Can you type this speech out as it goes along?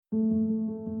Hello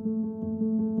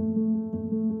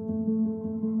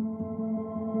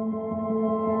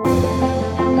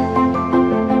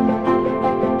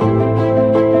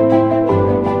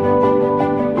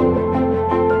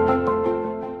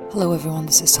everyone,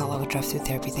 this is Sala with Drive Through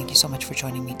Therapy. Thank you so much for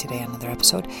joining me today on another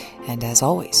episode. And as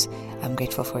always, I'm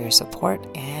grateful for your support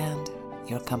and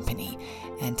your company.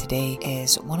 And today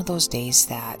is one of those days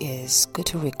that is good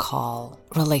to recall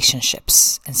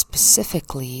relationships, and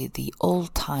specifically the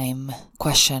old time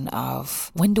question of,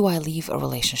 when do I leave a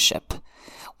relationship?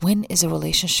 When is a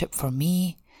relationship for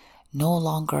me no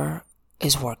longer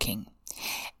is working?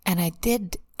 And I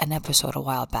did an episode a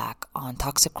while back on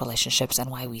toxic relationships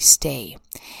and why we stay.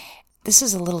 This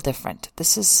is a little different.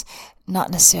 This is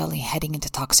not necessarily heading into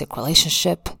toxic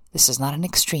relationship. This is not an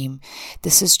extreme.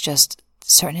 This is just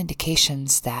certain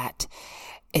indications that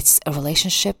it's a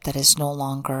relationship that is no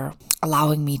longer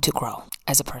allowing me to grow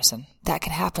as a person. That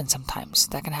can happen sometimes.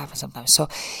 So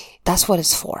that's what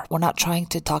it's for. We're not trying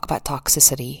to talk about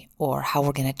toxicity or how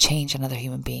we're going to change another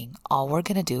human being. All we're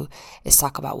going to do is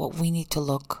talk about what we need to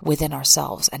look within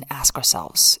ourselves and ask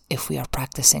ourselves if we are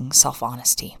practicing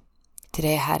self-honesty.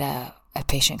 Today I had a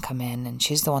patient come in, and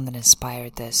she's the one that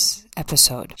inspired this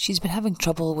episode. She's been having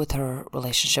trouble with her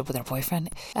relationship with her boyfriend.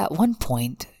 At one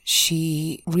point,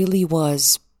 she really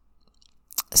was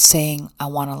saying, I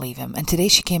want to leave him. And today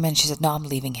she came in and she said, no, I'm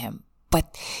leaving him.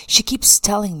 But she keeps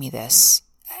telling me this,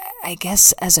 I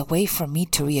guess as a way for me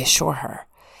to reassure her.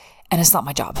 And it's not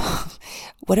my job.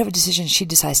 Whatever decision she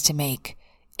decides to make,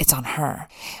 it's on her.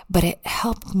 But it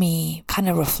helped me kind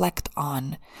of reflect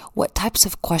on what types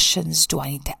of questions do I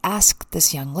need to ask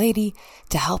this young lady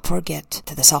to help her get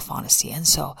to the self-honesty. And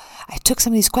so I took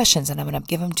some of these questions and I'm going to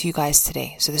give them to you guys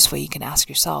today. So this way you can ask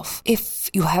yourself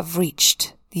if you have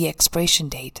reached the expiration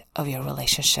date of your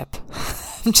relationship.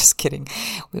 I'm just kidding.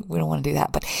 We don't want to do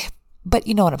that. But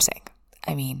you know what I'm saying.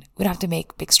 I mean, we don't have to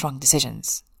make big, strong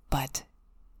decisions, but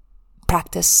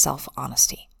practice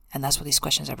self-honesty. And that's what these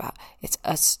questions are about. It's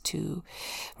us to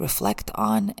reflect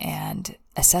on and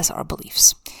assess our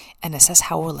beliefs and assess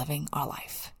how we're living our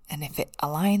life. And if it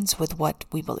aligns with what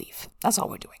we believe, that's all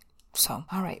we're doing. So,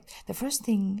 all right. The first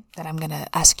thing that I'm going to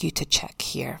ask you to check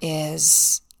here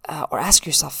is, or ask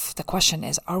yourself, the question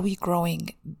is, are we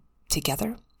growing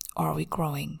together or are we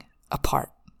growing apart?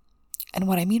 And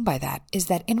what I mean by that is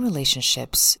that in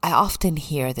relationships, I often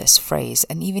hear this phrase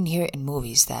and even hear it in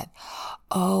movies that,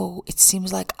 oh, it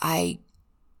seems like I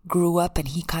grew up and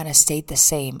he kind of stayed the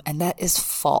same. And that is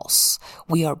false.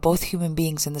 We are both human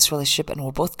beings in this relationship and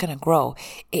we're both going to grow.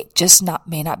 It just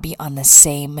may not be on the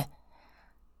same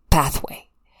pathway.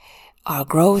 Our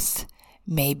growth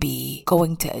may be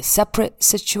going to a separate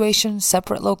situation,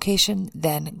 separate location,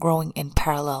 then growing in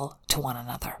parallel to one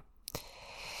another.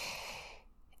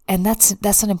 And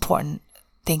that's an important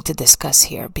thing to discuss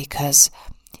here, because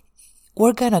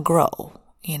we're going to grow,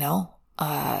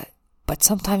 but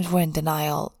sometimes we're in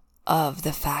denial of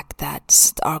the fact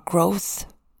that our growth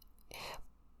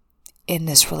in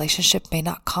this relationship may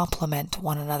not complement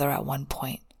one another at one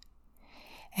point.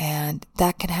 And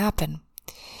that can happen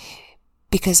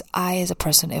because I, as a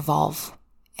person, evolve.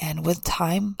 And with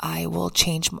time, I will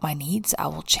change my needs. I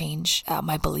will change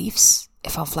my beliefs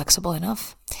if I'm flexible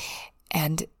enough.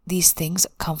 And these things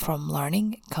come from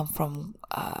learning, come from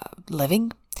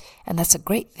living, and that's a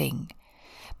great thing.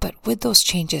 But with those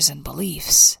changes in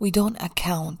beliefs, we don't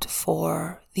account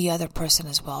for the other person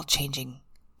as well changing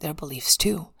their beliefs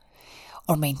too,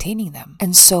 or maintaining them.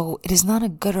 And so it is not a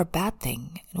good or bad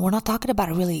thing. And we're not talking about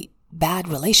a really bad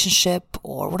relationship,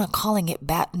 or we're not calling it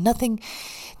bad, nothing.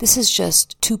 This is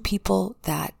just two people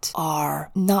that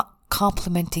are not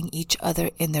complementing each other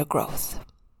in their growth.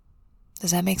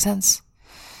 Does that make sense?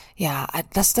 Yeah,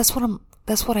 that's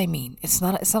what I mean. It's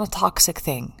not a toxic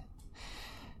thing.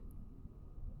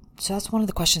 So that's one of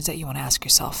the questions that you want to ask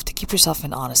yourself, to keep yourself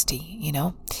in honesty,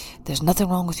 There's nothing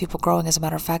wrong with people growing. As a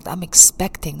matter of fact, I'm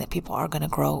expecting that people are going to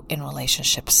grow in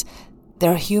relationships.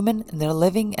 They're human and they're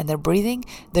living and they're breathing.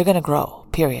 They're going to grow,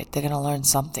 period. They're going to learn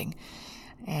something.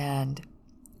 And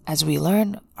as we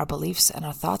learn, our beliefs and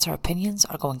our thoughts, our opinions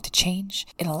are going to change.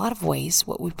 In a lot of ways,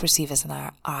 what we perceive as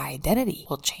our identity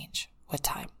will change with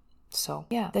time. So,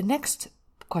 the next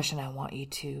question I want you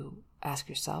to ask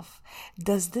yourself,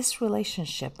 does this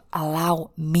relationship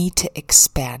allow me to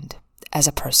expand as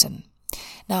a person?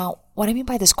 Now, what I mean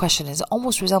by this question is it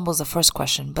almost resembles the first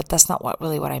question, but that's not what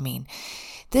I mean.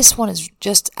 This one is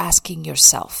just asking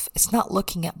yourself. It's not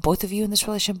looking at both of you in this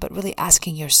relationship, but really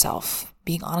asking yourself,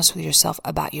 being honest with yourself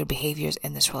about your behaviors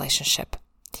in this relationship.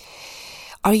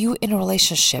 Are you in a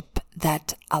relationship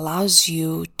that allows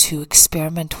you to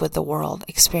experiment with the world,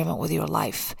 experiment with your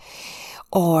life?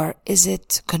 Or is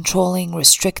it controlling,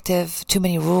 restrictive, too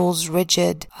many rules,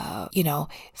 rigid?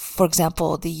 For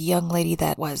example, the young lady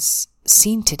that was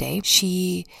seen today,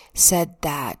 she said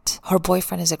that her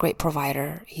boyfriend is a great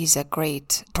provider. He's a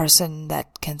great person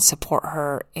that can support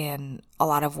her in a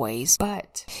lot of ways.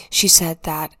 But she said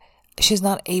that she's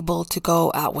not able to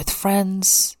go out with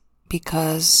friends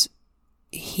because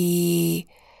he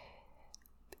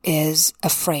is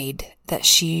afraid that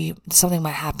something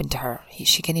might happen to her.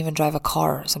 She can't even drive a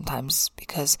car sometimes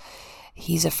because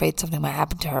he's afraid something might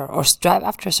happen to her, or drive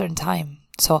after a certain time.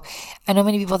 So I know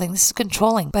many people think this is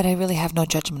controlling, but I really have no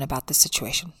judgment about this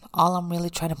situation. All I'm really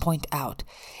trying to point out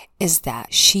is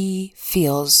that she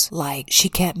feels like she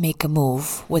can't make a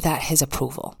move without his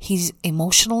approval. He's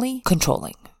emotionally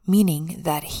controlling, meaning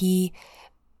that he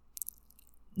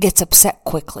gets upset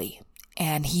quickly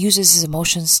and he uses his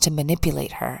emotions to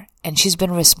manipulate her. And she's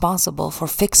been responsible for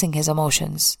fixing his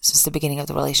emotions since the beginning of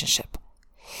the relationship.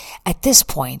 At this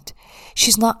point,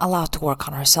 she's not allowed to work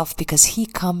on herself because he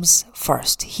comes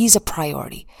first. He's a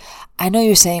priority. I know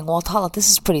you're saying, well, Tala,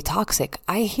 this is pretty toxic.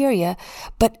 I hear you,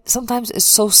 but sometimes it's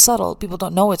so subtle, people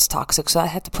don't know it's toxic, so I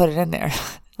had to put it in there.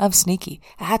 I'm sneaky.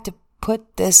 I had to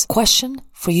put this question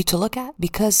for you to look at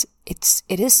because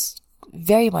it is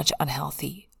very much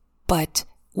unhealthy, but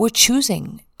we're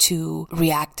choosing to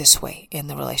react this way in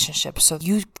the relationship. So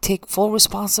you take full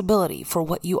responsibility for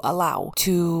what you allow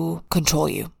to control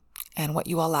you and what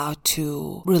you allow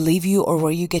to relieve you or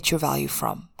where you get your value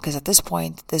from. Because at this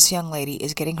point, this young lady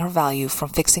is getting her value from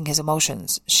fixing his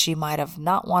emotions. She might have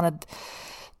wanted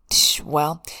this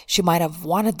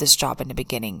job in the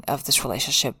beginning of this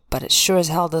relationship, but it sure as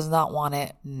hell does not want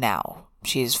it now.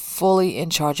 She is fully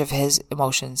in charge of his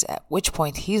emotions, at which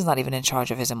point he's not even in charge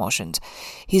of his emotions.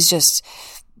 He's just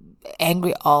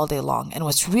angry all day long. And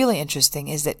what's really interesting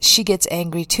is that she gets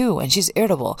angry too, and she's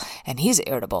irritable, and he's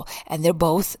irritable, and they're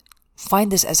both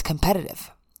find this as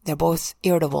competitive. They're both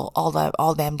irritable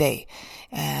all damn day,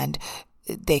 and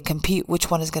they compete which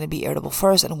one is going to be irritable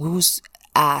first and whose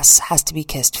ass has to be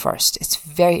kissed first. It's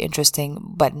very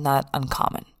interesting, but not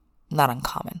uncommon.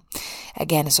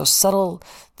 Again, it's those subtle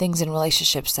things in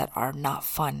relationships that are not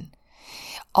fun.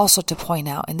 Also to point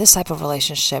out, in this type of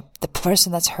relationship, the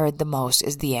person that's heard the most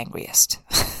is the angriest.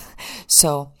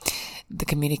 So the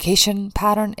communication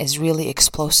pattern is really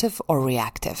explosive or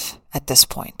reactive at this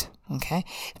point. Okay?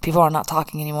 People are not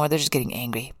talking anymore. They're just getting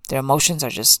angry. Their emotions are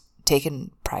just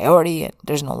taking priority, and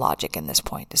there's no logic in this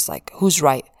point. It's like, who's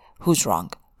right? Who's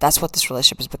wrong? That's what this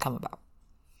relationship has become about.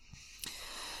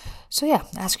 So yeah,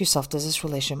 ask yourself, does this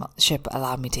relationship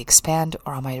allow me to expand,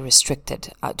 or am I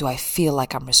restricted? Do I feel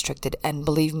like I'm restricted? And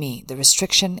believe me, the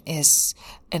restriction is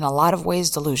in a lot of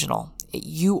ways delusional.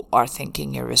 You are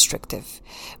thinking you're restrictive,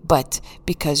 but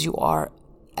because you are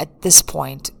at this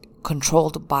point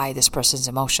controlled by this person's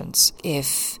emotions.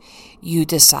 If you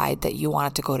decide that you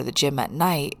wanted to go to the gym at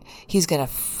night, he's going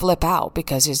to flip out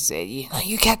because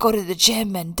you can't go to the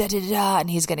gym and da-da-da, and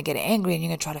he's going to get angry, and you're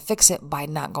going to try to fix it by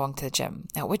not going to the gym.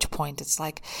 At which point it's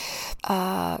like,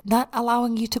 not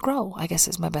allowing you to grow, I guess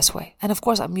is my best way. And of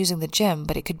course I'm using the gym,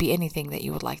 but it could be anything that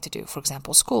you would like to do. For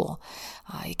example, school.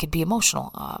 It could be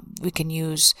emotional. We can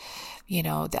use,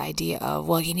 the idea of,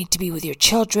 well, you need to be with your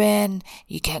children,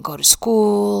 you can't go to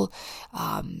school,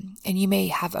 and you may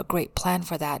have a great plan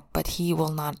for that, but he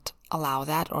will not allow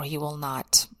that, or he will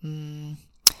not,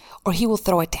 or he will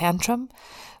throw a tantrum.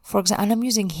 For example, and I'm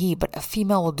using he, but a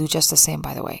female will do just the same,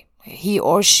 by the way. He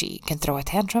or she can throw a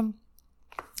tantrum,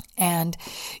 and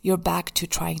you're back to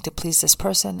trying to please this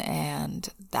person, and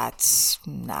it's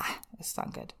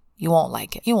not good. You won't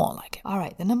like it. All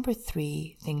right. The number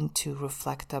 3 thing to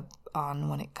reflect on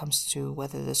when it comes to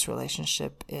whether this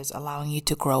relationship is allowing you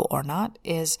to grow or not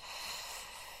is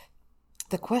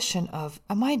the question of,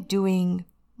 am I doing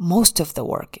most of the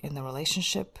work in the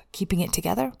relationship, keeping it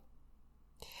together?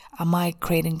 Am I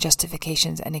creating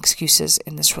justifications and excuses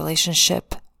in this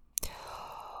relationship?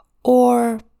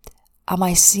 Or am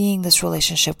I seeing this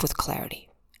relationship with clarity?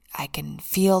 I can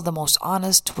feel the most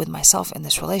honest with myself in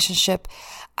this relationship.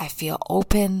 I feel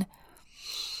open.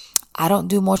 I don't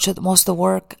do most of the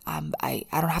work. I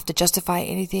don't have to justify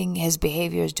anything. His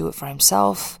behaviors do it for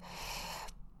himself.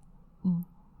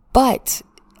 But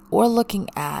we're looking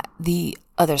at the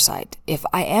other side. If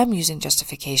I am using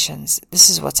justifications, this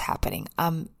is what's happening.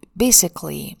 I'm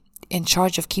basically in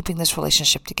charge of keeping this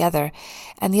relationship together,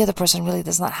 and the other person really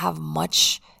does not have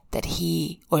much that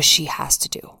he or she has to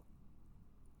do.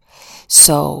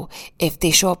 So if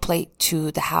they show up late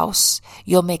to the house,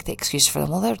 you'll make the excuse for them.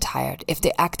 Well, they're tired. If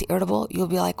they act irritable, you'll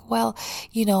be like, well,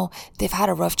 they've had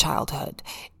a rough childhood.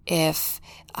 If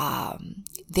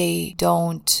they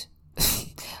don't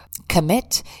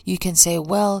commit. You can say,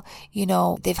 well,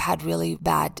 they've had really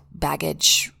bad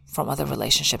baggage from other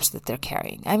relationships that they're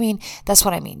carrying. I mean, that's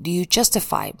what I mean. Do you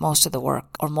justify most of the work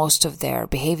or most of their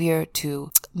behavior to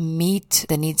meet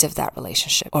the needs of that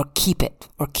relationship, or keep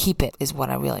it is what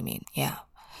I really mean. Yeah.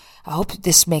 I hope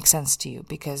this makes sense to you,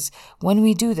 because when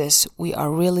we do this, we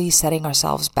are really setting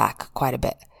ourselves back quite a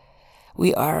bit.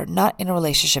 We are not in a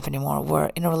relationship anymore.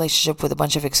 We're in a relationship with a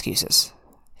bunch of excuses.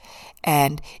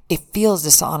 And it feels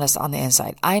dishonest on the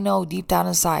inside. I know deep down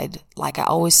inside, like I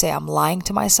always say, I'm lying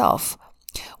to myself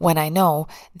when I know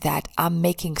that I'm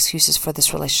making excuses for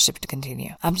this relationship to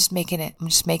continue. I'm just making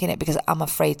it because I'm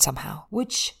afraid somehow.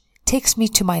 Which takes me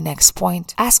to my next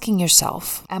point. Asking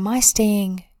yourself, am I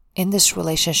staying in this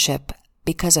relationship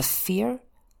because of fear,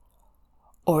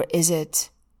 or is it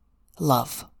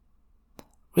love?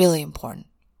 Really important.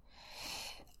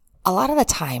 A lot of the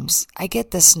times I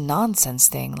get this nonsense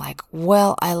thing like,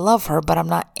 well, I love her, but I'm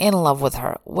not in love with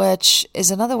her, which is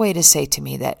another way to say to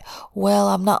me that, well,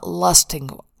 I'm not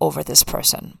lusting over this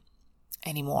person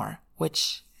anymore,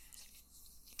 which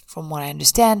from what I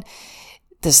understand,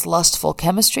 this lustful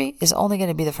chemistry is only going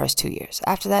to be the first 2 years.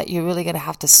 After that, you're really going to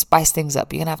have to spice things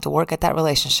up. You're going to have to work at that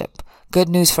relationship. Good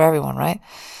news for everyone, right?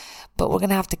 But we're going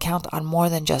to have to count on more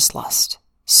than just lust.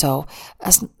 So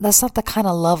that's not the kind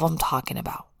of love I'm talking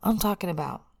about. I'm talking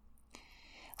about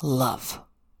love.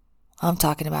 I'm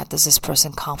talking about, does this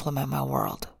person complement my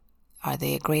world? Are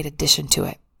they a great addition to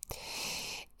it?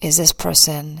 Is this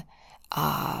person,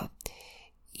 a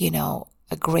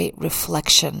great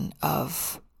reflection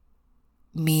of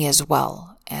me as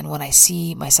well? And when I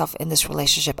see myself in this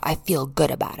relationship, I feel good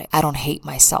about it. I don't hate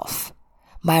myself.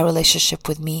 My relationship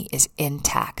with me is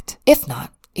intact. If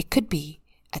not, it could be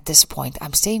at this point,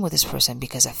 I'm staying with this person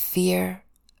because of fear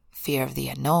of the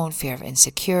unknown, fear of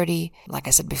insecurity. Like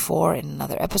I said before in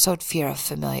another episode, fear of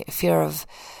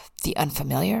the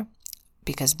unfamiliar,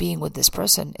 because being with this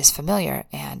person is familiar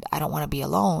and I don't want to be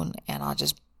alone, and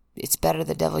it's better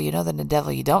the devil you know than the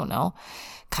devil you don't know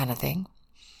kind of thing.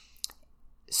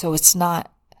 So it's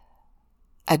not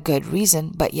a good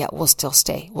reason, but yet we'll still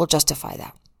stay. We'll justify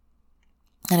that.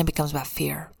 And it becomes about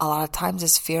fear. A lot of times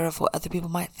it's fear of what other people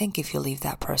might think if you leave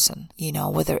that person.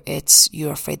 Whether it's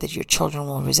you're afraid that your children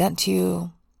will resent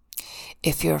you,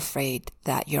 if you're afraid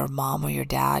that your mom or your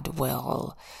dad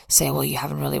will say, well, you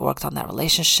haven't really worked on that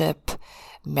relationship,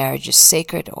 marriage is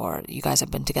sacred, or you guys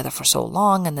have been together for so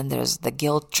long, and then there's the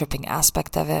guilt-tripping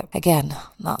aspect of it. Again,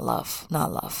 not love.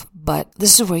 But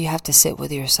this is where you have to sit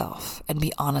with yourself and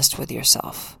be honest with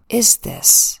yourself. Is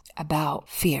this about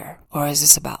fear, or is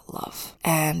this about love?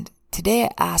 And today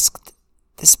I asked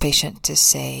this patient to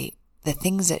say the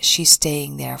things that she's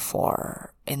staying there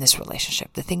for in this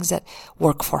relationship, the things that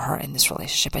work for her in this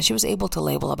relationship. And she was able to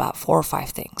label about 4 or 5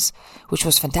 things, which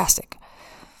was fantastic.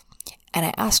 And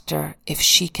I asked her if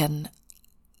she can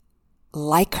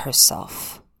like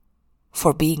herself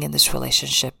for being in this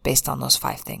relationship based on those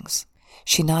 5 things.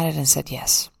 She nodded and said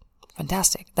yes.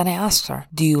 Fantastic. Then I asked her,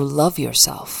 do you love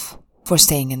yourself for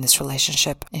staying in this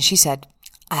relationship? And she said,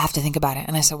 I have to think about it.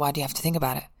 And I said, why do you have to think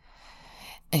about it?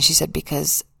 And she said,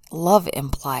 because love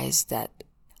implies that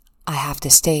I have to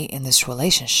stay in this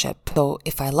relationship. So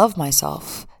if I love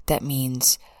myself, that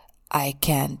means I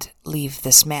can't leave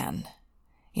this man.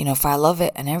 If I love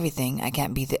it and everything, I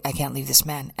can't leave this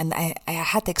man. And I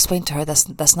had to explain to her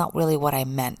that's not really what I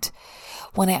meant.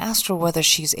 When I asked her whether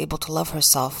she's able to love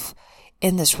herself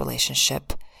in this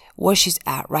relationship, where she's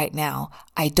at right now,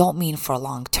 I don't mean for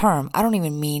long term. I don't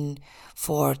even mean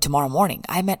for tomorrow morning.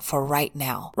 I meant for right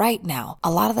now. Right now.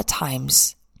 A lot of the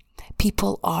times,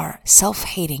 people are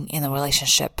self-hating in a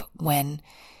relationship when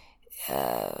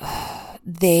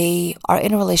they are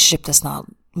in a relationship that's not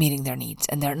meeting their needs,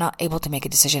 and they're not able to make a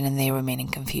decision, and they remain in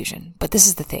confusion. But this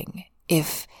is the thing.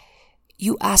 If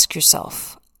you ask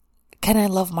yourself, can I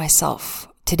love myself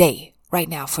today, right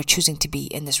now, for choosing to be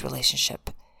in this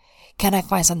relationship? Can I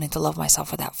find something to love myself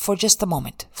for that? For just a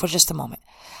moment.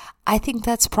 I think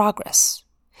that's progress.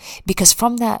 Because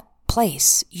from that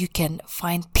place, you can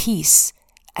find peace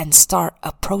and start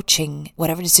approaching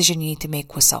whatever decision you need to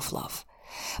make with self-love.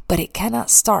 But it cannot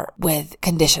start with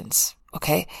conditions.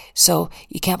 Okay? So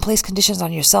you can't place conditions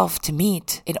on yourself to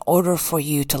meet in order for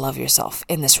you to love yourself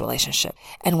in this relationship.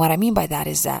 And what I mean by that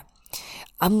is that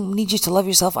I need you to love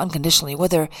yourself unconditionally,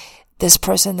 whether this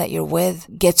person that you're with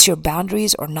gets your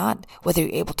boundaries or not, whether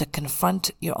you're able to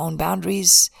confront your own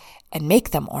boundaries and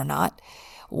make them or not,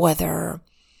 whether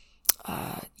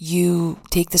you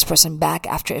take this person back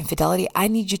after infidelity. I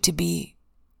need you to be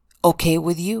okay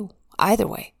with you either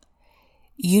way.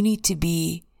 You need to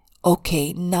be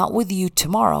okay, not with you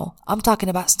tomorrow. I'm talking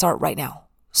about start right now.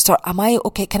 Am I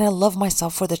okay? Can I love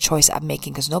myself for the choice I'm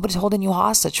making? Because nobody's holding you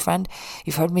hostage, friend.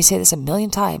 You've heard me say this a million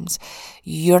times.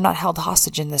 You're not held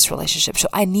hostage in this relationship. So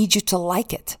I need you to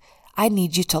like it. I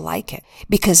need you to like it.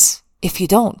 Because if you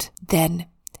don't, then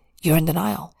you're in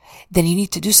denial. Then you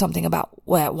need to do something about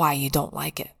why you don't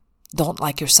like it. Don't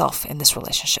like yourself in this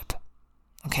relationship.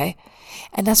 Okay?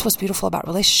 And that's what's beautiful about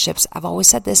relationships. I've always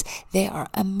said this. They are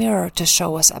a mirror to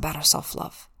show us about our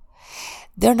self-love.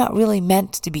 They're not really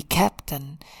meant to be kept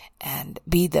and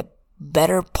be the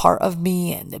better part of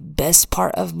me and the best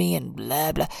part of me and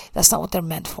blah, blah. That's not what they're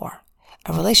meant for.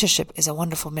 A relationship is a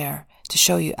wonderful mirror to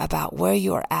show you about where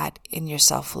you are at in your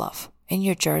self-love, in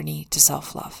your journey to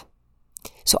self-love.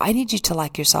 So I need you to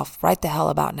like yourself right the hell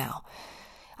about now.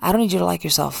 I don't need you to like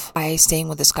yourself by staying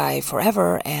with this guy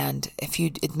forever. And if you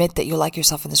admit that you like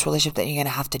yourself in this relationship, then you're going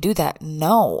to have to do that.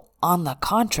 No, on the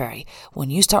contrary,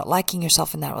 when you start liking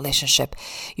yourself in that relationship,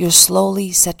 you'll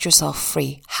slowly set yourself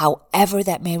free, however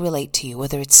that may relate to you,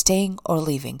 whether it's staying or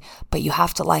leaving. But you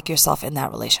have to like yourself in that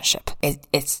relationship.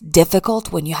 It's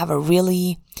difficult when you have a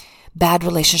really bad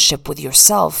relationship with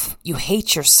yourself. You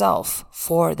hate yourself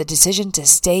for the decision to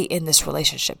stay in this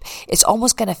relationship. It's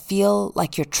almost going to feel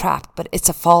like you're trapped, but it's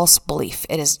a false belief.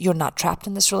 It is, you're not trapped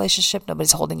in this relationship.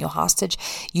 Nobody's holding you hostage.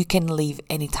 You can leave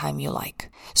anytime you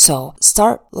like. So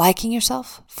start liking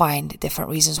yourself. Find different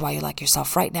reasons why you like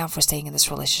yourself right now for staying in this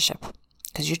relationship.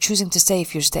 Because you're choosing to stay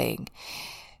if you're staying.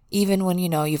 Even when you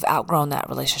know you've outgrown that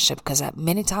relationship. Because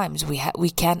many times we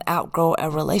can outgrow a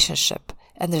relationship.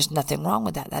 And there's nothing wrong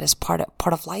with that. That is part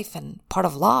of life and part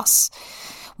of loss.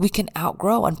 We can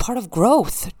outgrow and part of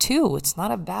growth too. It's not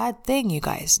a bad thing, you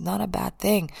guys. Not a bad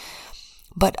thing.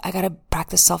 But I got to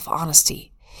practice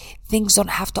self-honesty. Things don't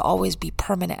have to always be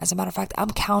permanent. As a matter of fact, I'm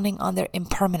counting on their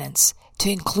impermanence to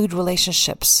include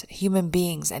relationships, human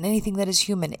beings, and anything that is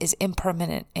human is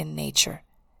impermanent in nature.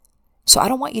 So I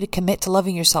don't want you to commit to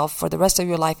loving yourself for the rest of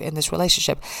your life in this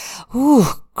relationship. Ooh,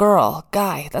 girl,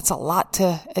 guy, that's a lot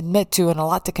to admit to and a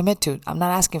lot to commit to. I'm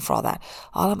not asking for all that.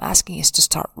 All I'm asking is to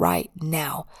start right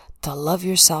now to love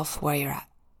yourself where you're at.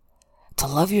 To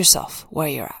love yourself where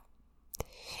you're at.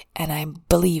 And I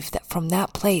believe that from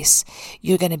that place,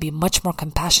 you're going to be much more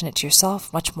compassionate to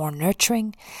yourself, much more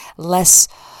nurturing, less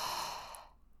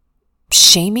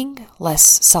shaming,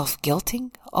 less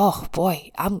self-guilting. Oh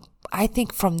boy, I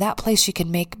think from that place you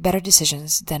can make better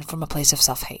decisions than from a place of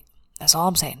self-hate. That's all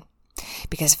I'm saying.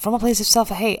 Because from a place of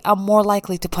self-hate, I'm more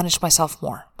likely to punish myself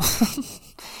more.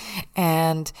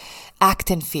 And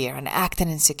act in fear and act in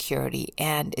insecurity.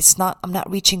 And I'm not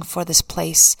reaching for this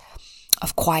place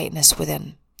of quietness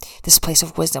within, this place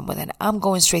of wisdom within. I'm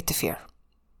going straight to fear.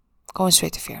 Going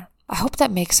straight to fear. I hope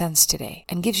that makes sense today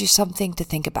and gives you something to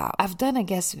think about. I've done, I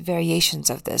guess, variations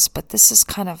of this, but this is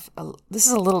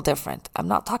a little different. I'm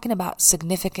not talking about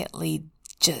significantly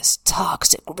just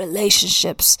toxic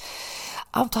relationships.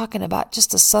 I'm talking about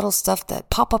just the subtle stuff that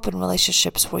pop up in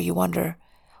relationships where you wonder,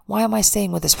 why am I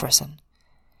staying with this person?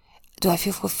 Do I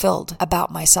feel fulfilled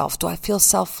about myself? Do I feel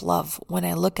self-love when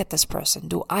I look at this person?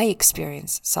 Do I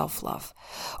experience self-love?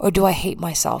 Or do I hate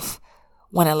myself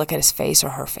when I look at his face or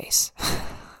her face?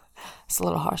 It's a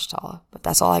little harsh, Tala, but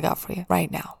that's all I got for you right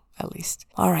now, at least.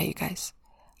 All right, you guys.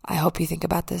 I hope you think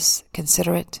about this.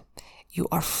 Consider it. You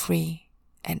are free.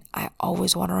 And I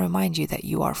always want to remind you that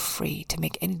you are free to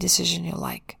make any decision you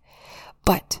like.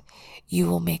 But you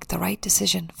will make the right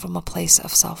decision from a place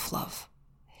of self-love.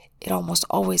 It almost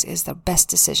always is the best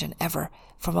decision ever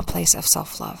from a place of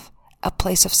self-love, a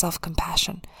place of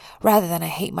self-compassion, rather than I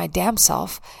hate my damn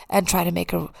self and try to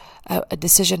make a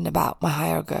decision about my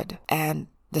higher good and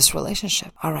this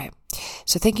relationship. All right.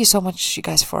 So thank you so much, you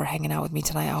guys, for hanging out with me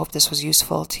tonight. I hope this was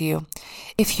useful to you.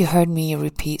 If you heard me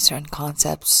repeat certain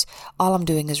concepts, all I'm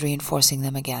doing is reinforcing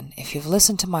them again. If you've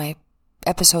listened to my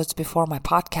episodes before, my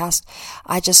podcast,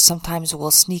 I just sometimes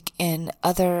will sneak in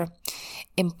other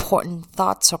important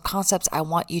thoughts or concepts I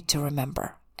want you to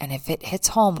remember. And if it hits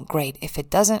home, great. If it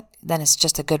doesn't, then it's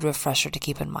just a good refresher to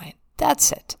keep in mind.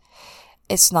 That's it.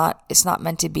 It's not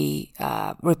meant to be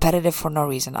repetitive for no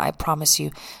reason. I promise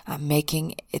you, I'm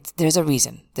making it. There's a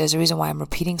reason. There's a reason why I'm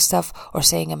repeating stuff or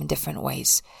saying them in different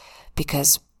ways,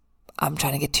 because I'm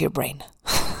trying to get to your brain.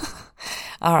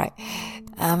 All right.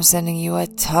 I'm sending you a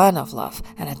ton of love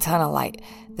and a ton of light.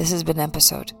 This has been an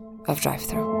episode of Drive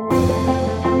Through.